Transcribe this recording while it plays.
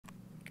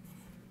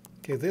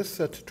Okay, this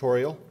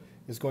tutorial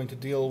is going to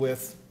deal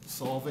with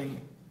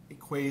solving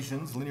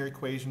equations, linear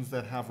equations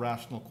that have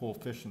rational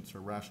coefficients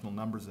or rational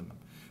numbers in them.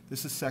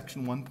 This is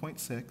section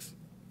 1.6.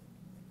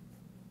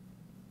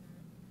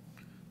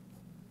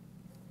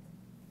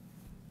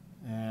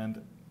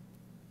 And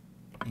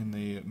in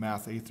the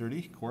Math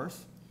A30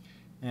 course.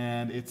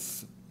 And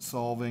it's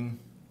solving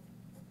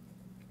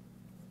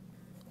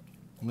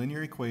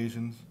linear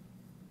equations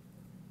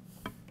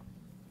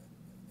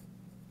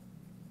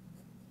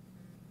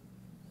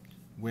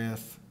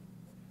with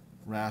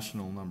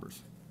rational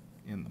numbers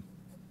in them.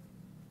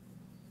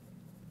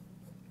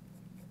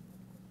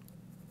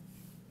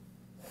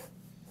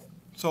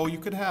 So you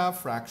could have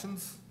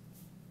fractions,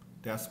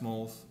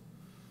 decimals,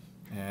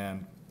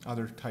 and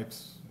other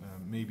types,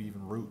 maybe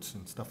even roots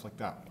and stuff like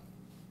that.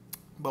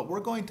 But we're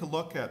going to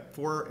look at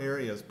 4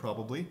 areas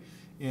probably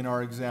in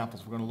our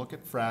examples. We're going to look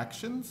at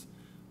fractions,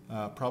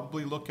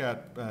 probably look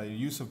at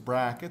use of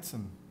brackets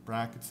and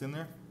brackets in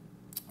there.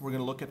 We're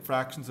going to look at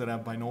fractions that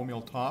have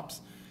binomial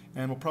tops,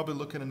 and we'll probably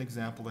look at an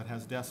example that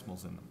has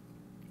decimals in them.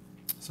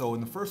 So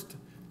in the first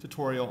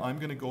tutorial, I'm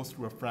going to go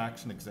through a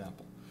fraction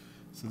example.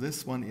 So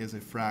this one is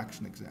a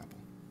fraction example.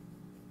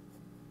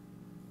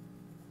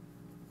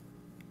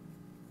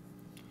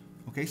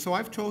 Okay, so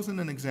I've chosen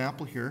an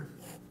example here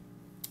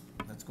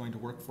that's going to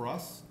work for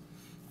us,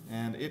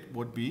 and it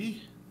would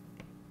be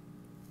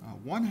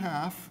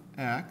 1/2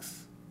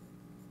 x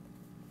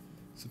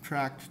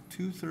subtract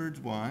 2/3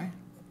 y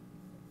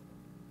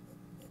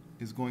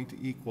is going to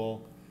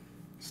equal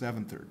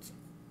 7/3.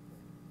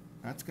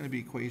 That's going to be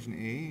equation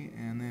A,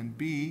 and then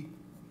B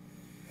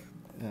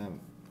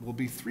will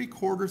be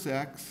 3/4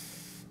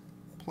 x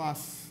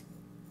plus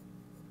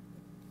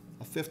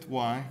 1/5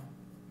 y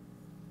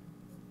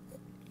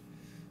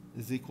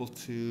is equal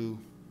to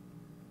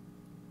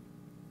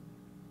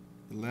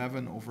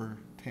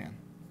 11/10.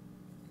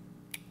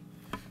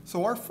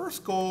 So our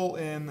first goal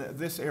in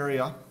this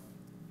area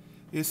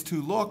is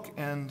to look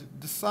and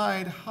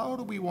decide how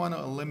do we want to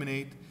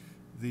eliminate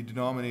the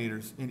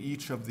denominators in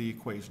each of the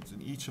equations,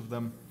 and each of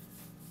them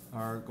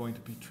are going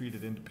to be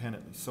treated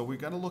independently. So we've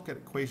got to look at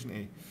equation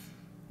A.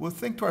 We'll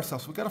think to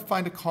ourselves, we've got to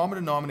find a common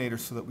denominator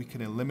so that we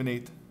can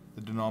eliminate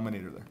the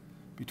denominator there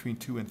between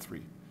 2 and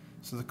 3.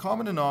 So the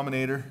common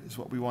denominator is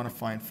what we want to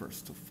find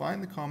first. So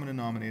find the common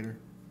denominator.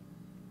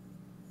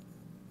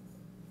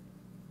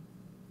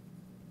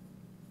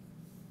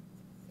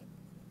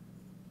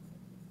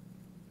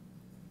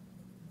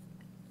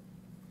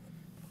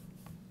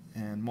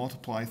 And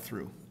multiply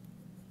through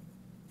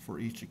for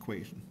each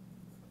equation.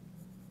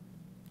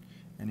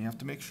 And you have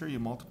to make sure you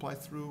multiply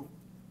through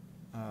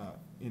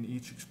in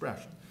each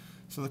expression.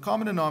 So the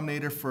common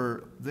denominator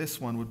for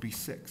this one would be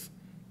 6.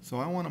 So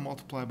I want to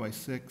multiply by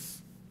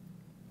 6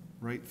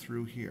 right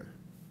through here.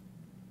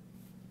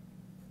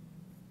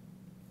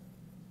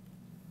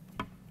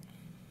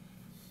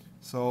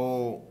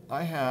 So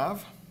I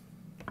have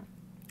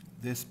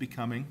this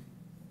becoming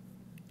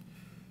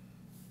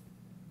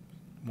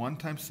 1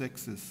 times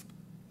 6 is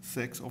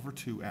 6 over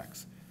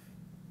 2x.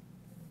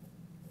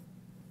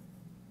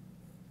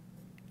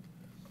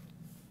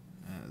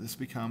 This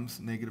becomes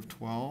negative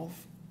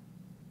 12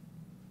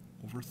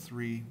 over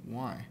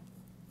 3y.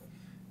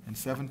 And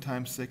 7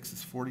 times 6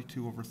 is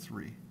 42 over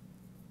 3.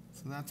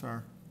 So that's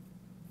our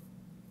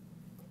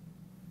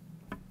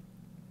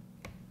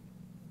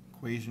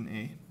equation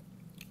A.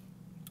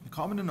 The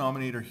common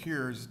denominator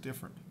here is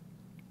different.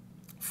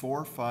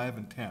 4, 5,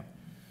 and 10.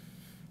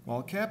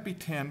 Well, it can't be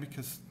 10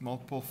 because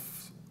multiple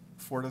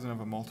 4 doesn't have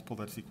a multiple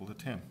that's equal to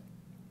 10.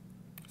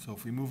 So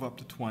if we move up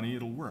to 20,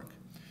 it'll work.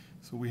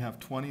 So we have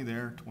 20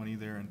 there, 20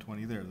 there, and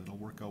 20 there. That'll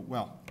work out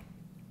well.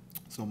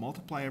 So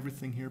multiply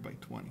everything here by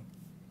 20.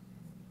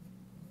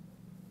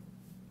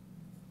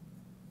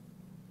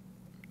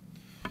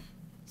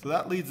 So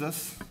that leads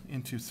us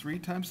into 3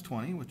 times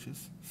 20, which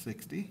is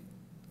 60,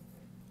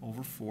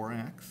 over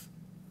 4x,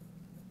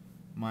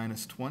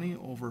 minus 20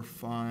 over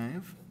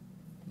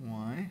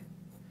 5y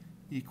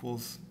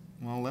equals,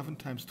 well, 11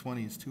 times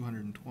 20 is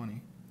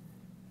 220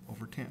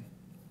 over 10.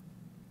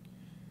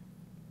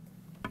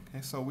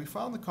 Okay, so we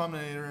found the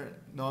common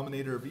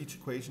denominator of each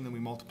equation, and we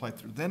multiplied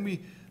through. Then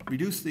we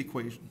reduce the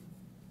equation.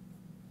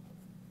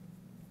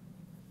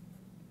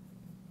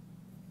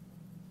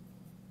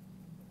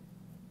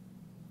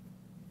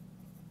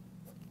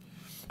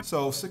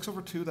 So 6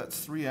 over 2,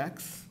 that's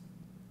 3x,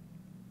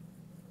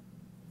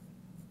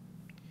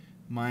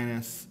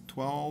 minus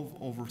 12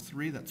 over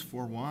 3, that's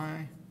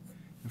 4y,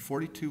 and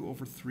 42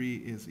 over 3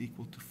 is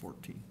equal to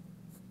 14.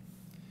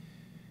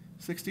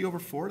 60 over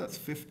 4, that's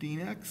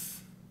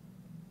 15x.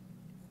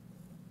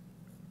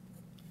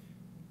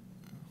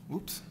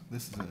 Oops,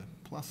 this is a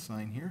plus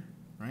sign here,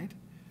 right?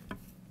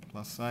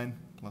 Plus sign,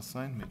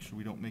 make sure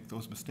we don't make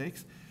those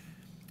mistakes.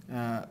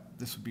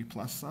 This would be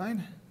plus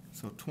sign.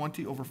 So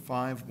 20 over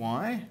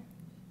 5y,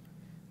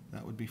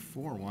 that would be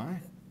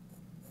 4y,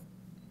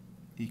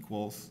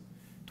 equals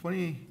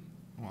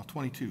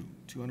 22,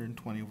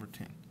 220 over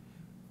 10.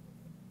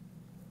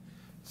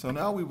 So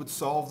now we would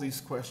solve this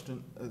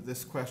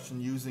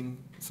question using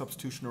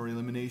substitution or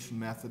elimination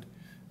method,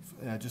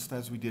 just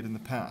as we did in the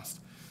past.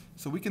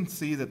 So we can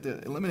see that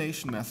the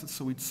elimination method,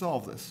 so we'd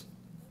solve this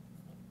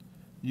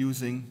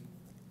using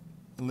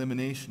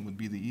elimination would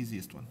be the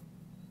easiest one.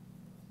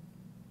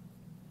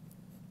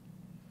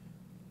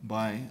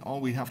 By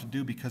all we have to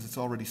do, because it's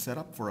already set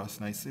up for us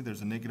nicely,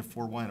 there's a negative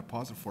 4y and a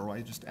positive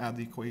 4y, just add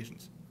the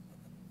equations.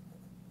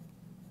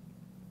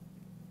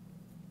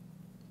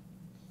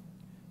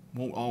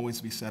 Won't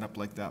always be set up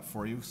like that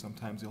for you.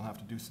 Sometimes you'll have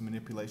to do some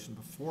manipulation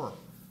before.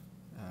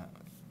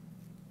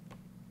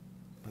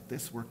 But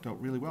this worked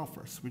out really well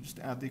for us. We just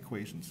add the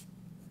equations.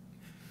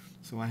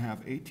 So I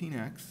have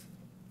 18x,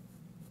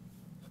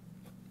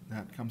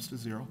 that comes to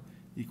 0,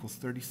 equals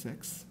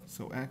 36.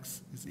 So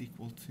x is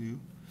equal to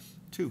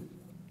 2.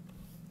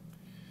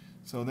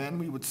 So then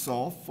we would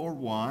solve for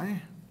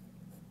y,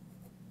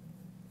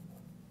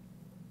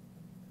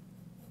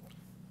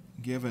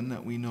 given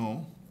that we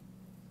know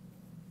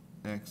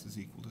x is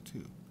equal to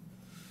 2.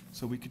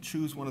 So we could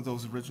choose one of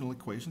those original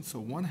equations.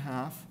 So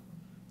 1/2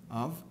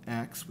 of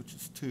x, which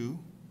is 2,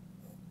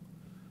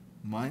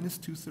 minus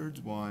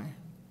 2/3 y,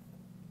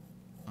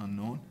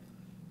 unknown,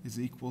 is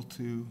equal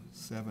to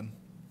 7/3.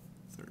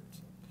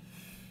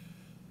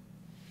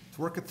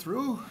 To work it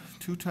through,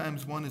 2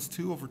 times 1 is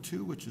 2 over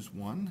 2, which is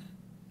 1,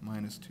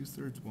 minus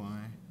 2/3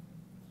 y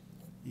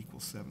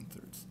equals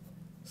 7/3.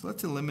 So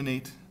let's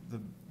eliminate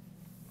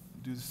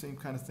do the same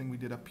kind of thing we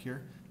did up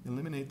here.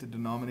 Eliminate the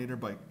denominator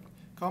by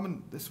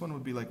this one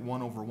would be like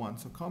 1 over 1.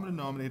 So common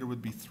denominator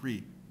would be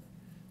 3.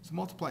 So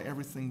multiply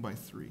everything by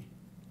 3.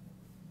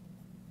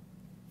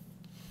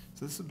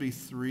 So this would be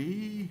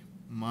 3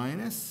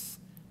 minus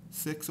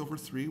 6 over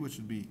 3, which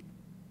would be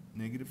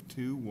negative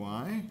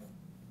 2y.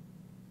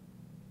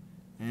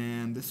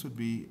 And this would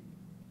be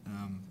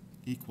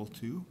equal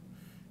to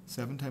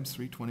 7 times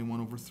 3, 21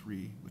 over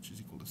 3, which is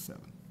equal to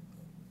 7.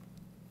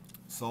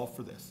 Solve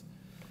for this.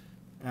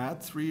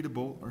 Add 3 to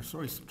both, or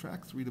sorry,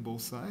 subtract 3 to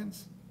both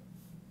sides.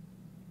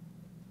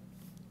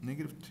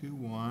 Negative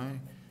 2y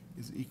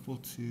is equal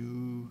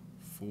to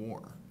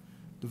 4.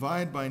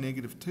 Divide by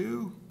negative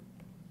 2,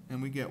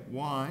 and we get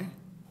y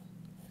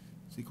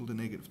is equal to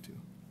negative 2.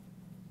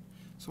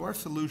 So our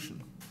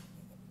solution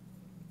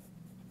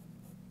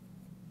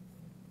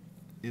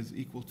is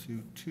equal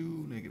to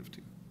 2, negative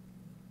 2.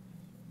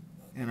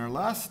 And our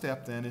last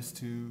step then is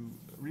to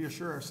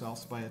reassure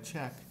ourselves by a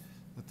check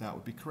that that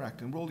would be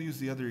correct. And we'll use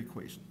the other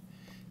equation.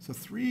 So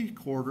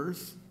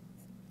 3/4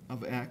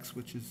 of x,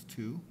 which is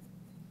 2,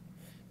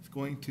 is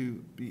going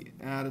to be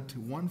added to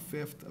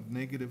 1/5 of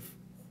negative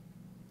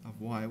of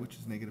y, which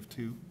is negative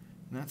 2.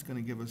 And that's going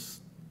to give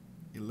us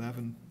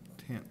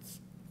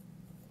 11/10.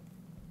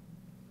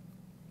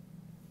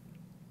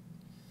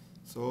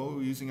 So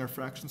using our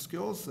fraction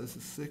skills, this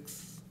is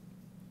 6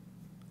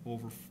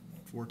 over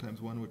 4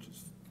 times 1, which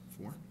is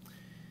 4.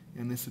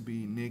 And this would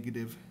be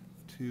negative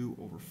 2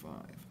 over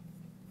 5.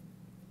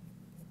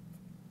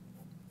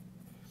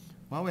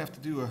 Well, we have to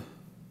do a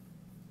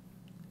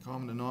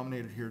common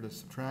denominator here to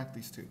subtract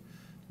these two.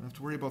 Don't have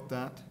to worry about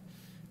that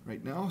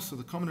right now. So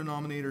the common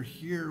denominator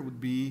here would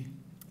be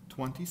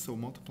 20. So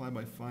multiply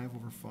by 5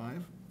 over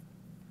 5.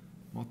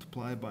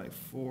 Multiply by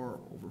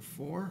 4 over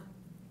 4.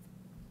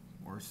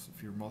 Or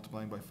if you're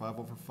multiplying by 5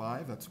 over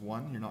 5, that's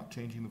 1. You're not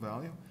changing the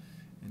value.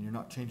 And you're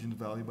not changing the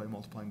value by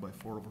multiplying by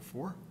 4 over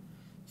 4.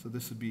 So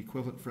this would be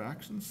equivalent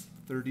fractions.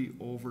 30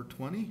 over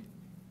 20.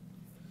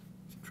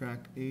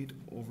 Subtract 8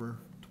 over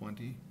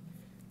 20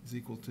 is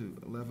equal to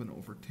 11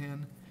 over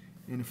 10.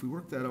 And if we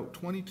work that out,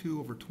 22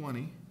 over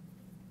 20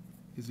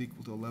 is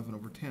equal to 11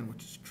 over 10,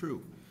 which is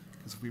true.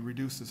 Because if we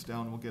reduce this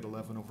down, we'll get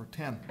 11 over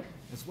 10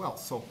 as well.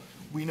 So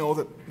we know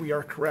that we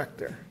are correct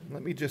there.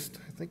 Let me just,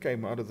 I think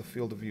I'm out of the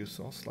field of view,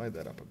 so I'll slide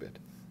that up a bit.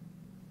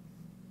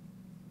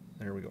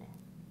 There we go.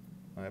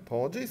 My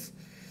apologies.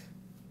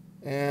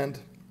 And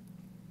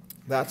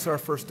that's our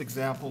first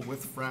example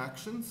with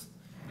fractions.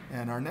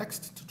 And our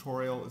next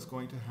tutorial is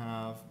going to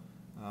have,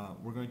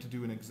 we're going to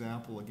do an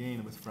example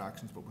again with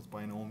fractions, but with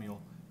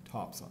binomial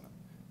tops on them.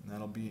 And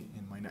that'll be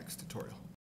in my next tutorial.